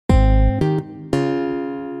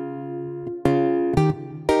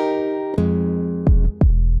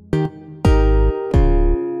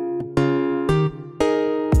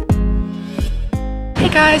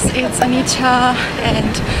guys, it's Anita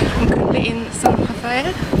and I'm currently in San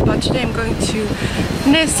Rafael, but today I'm going to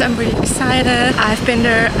Nice. I'm really excited. I've been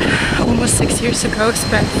there almost 6 years ago,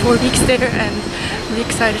 spent 4 weeks there, and really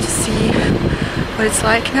excited to see what it's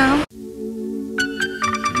like now.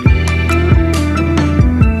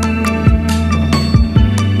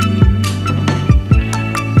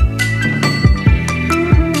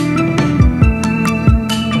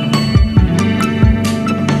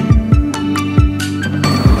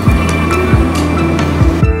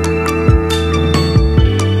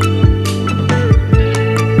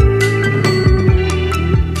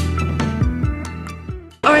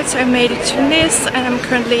 So I made it to Nice and I'm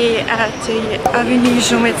currently at the Avenue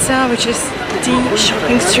Jean-Medecin, which is the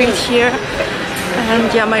shopping street here.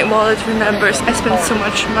 And yeah, my wallet remembers I spent so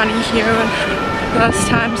much money here last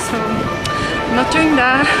time, so I'm not doing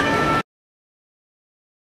that.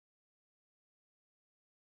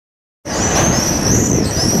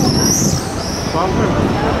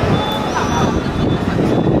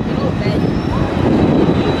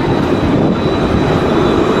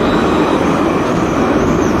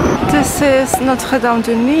 This is Notre Dame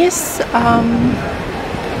de Nice. I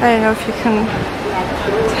don't know if you can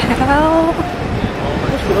tell.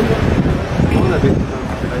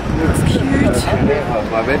 It's cute.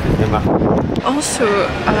 Also,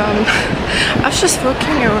 I was just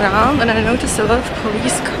walking around and I noticed a lot of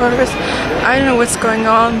police cars. I don't know what's going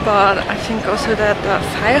on, but I think also that the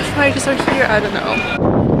firefighters are here. I don't know.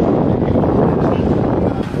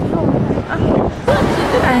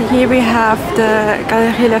 And here we have the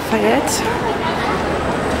Galerie Lafayette,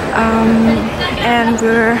 and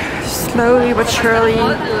we're slowly but surely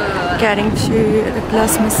getting to the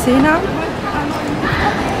Place Masséna.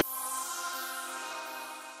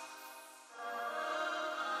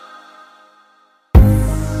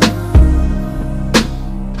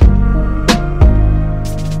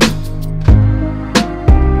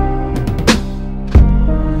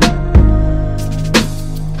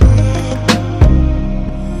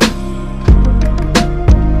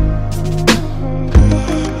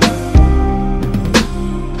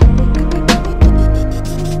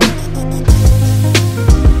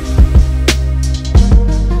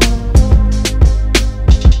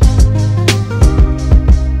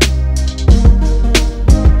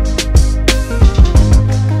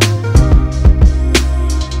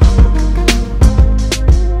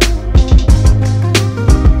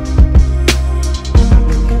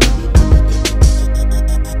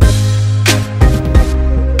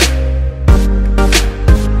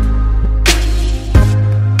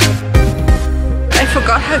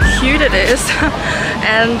 How cute it is.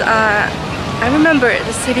 And I remember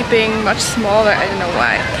the city being much smaller, I don't know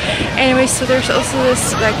why. Anyway, so there's also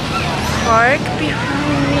this like park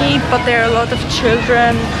behind me, but there are a lot of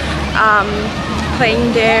children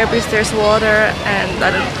playing there because there's water, and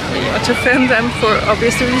I don't really want to film them for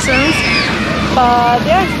obvious reasons, but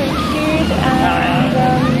yeah, it's very cute. And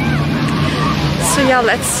so yeah,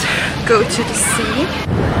 let's go to the sea.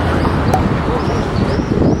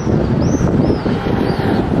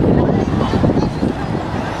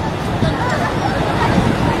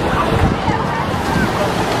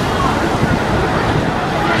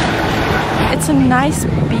 It's a nice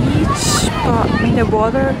beach, but the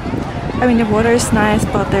water is nice,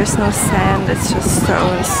 but there's no sand, it's just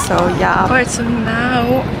stones, so yeah. Alright, so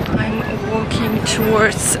now I'm walking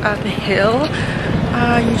towards the hill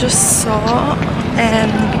you just saw,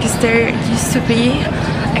 and because there used to be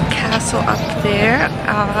a castle up there,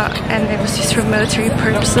 and it was used for military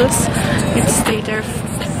purposes. It stayed there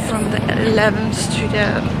from the 11th to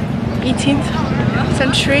the 18th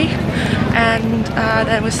century, and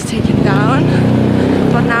that was taken down,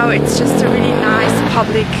 but now it's just a really nice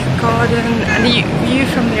public garden, and the view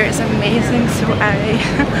from there is amazing, so I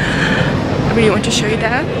really want to show you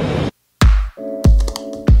that.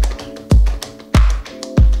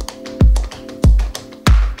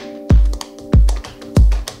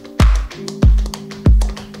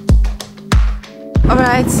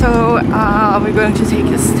 Alright, so we're going to take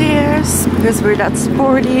the stairs because we're that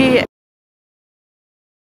sporty.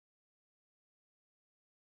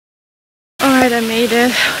 Alright, I made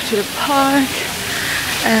it to the park,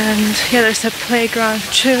 and yeah, there's a playground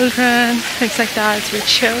for children, things like that. It's really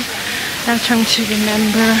chill. I'm trying to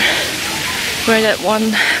remember where that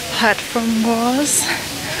one platform was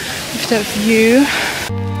with the view.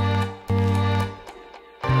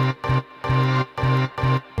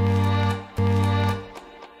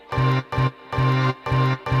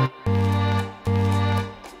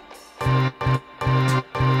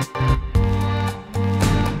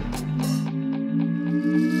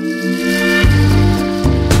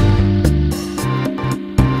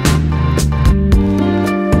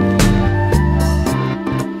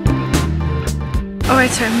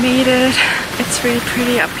 Alright, so I made it. It's really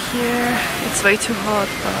pretty up here. It's way too hot,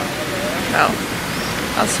 but well,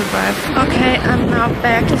 I'll survive. Okay, I'm now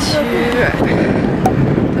back to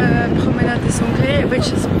the promenade des anglais,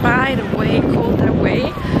 which is, by the way, called that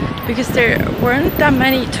way because there weren't that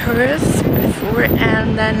many tourists before,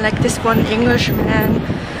 and then like this one Englishman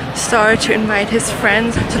started to invite his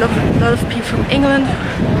friends. So a lot of people from England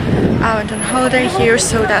went on holiday here,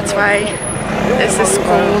 so that's why this is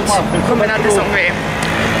called Promenade des Anglais.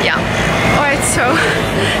 Yeah. Alright, so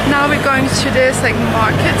now we're going to this like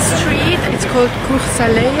market street. It's called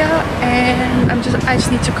Coursalea, and I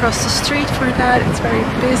just need to cross the street for that. It's very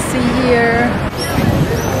busy here.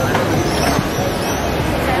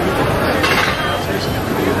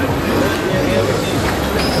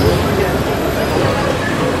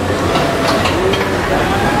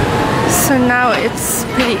 So now it's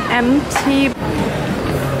pretty empty.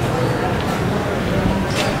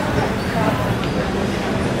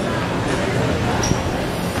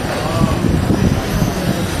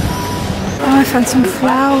 Oh, I found some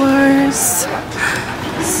flowers.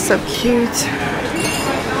 So cute.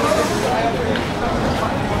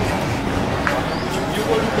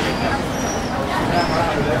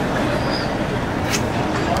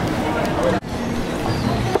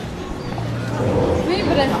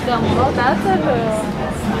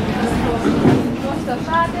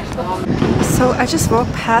 So I just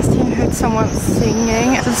walked past here and heard someone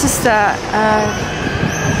singing. This is the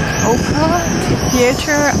opera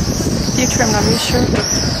theater, I'm not really sure.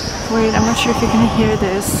 Wait, I'm not sure if you can hear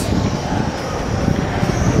this.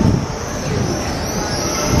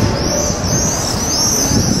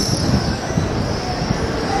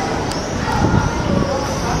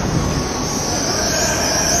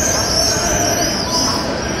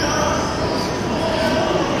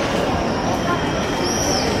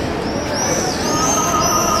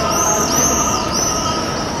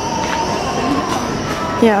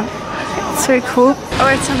 Yeah, it's very cool.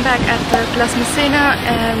 Alright, so I'm back at the masséna,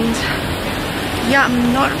 and yeah,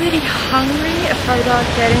 I'm not really hungry. I thought about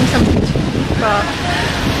getting something to eat, but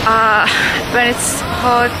when it's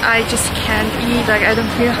hot I just can't eat. Like, I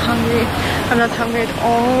don't feel hungry. I'm not hungry at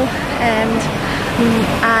all, and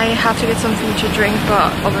I have to get something to drink,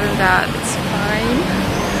 but other than that it's fine.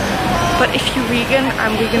 But if you're vegan,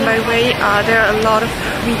 I'm vegan by the way, there are a lot of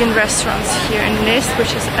vegan restaurants here in Nice,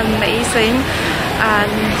 which is amazing.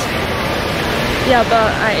 And yeah,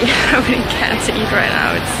 but I really can't eat right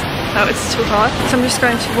now. It's too hot. So I'm just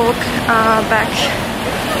going to walk back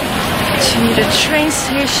to the train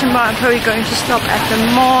station, but I'm probably going to stop at the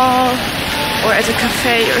mall or at a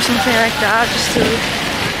cafe or something like that just to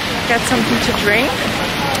get something to drink.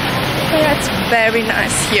 But yeah, it's very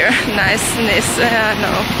nice here. Niceness,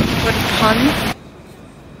 no, what a pun.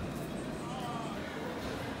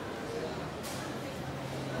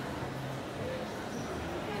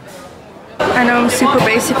 I know I'm super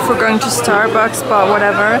basic for going to Starbucks, but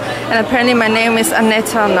whatever. And apparently my name is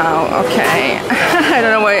Aneta now, okay. I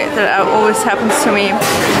don't know why that always happens to me.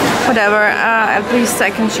 Whatever, at least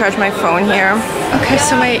I can charge my phone here. Okay,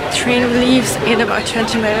 so my train leaves in about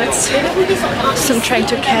 20 minutes. So I'm trying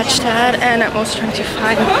to catch that, and I'm also trying to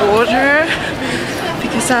find water.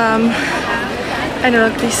 Because, I know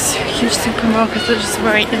like these huge supermarkets are just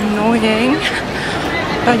very annoying.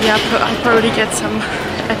 But yeah, I'll probably get some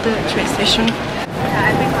at the train station.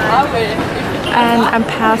 And I'm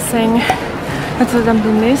passing Notre-Dame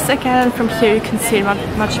de Nice again, and from here you can see it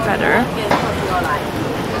much better.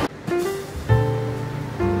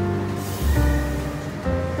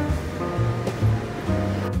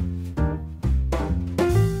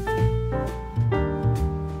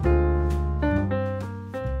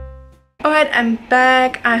 Alright, I'm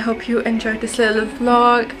back. I hope you enjoyed this little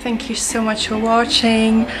vlog. Thank you so much for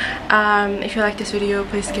watching. If you like this video,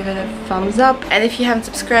 please give it a thumbs up. And if you haven't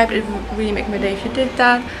subscribed, it would really make my day if you did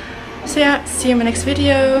that. So yeah, see you in my next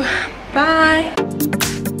video. Bye!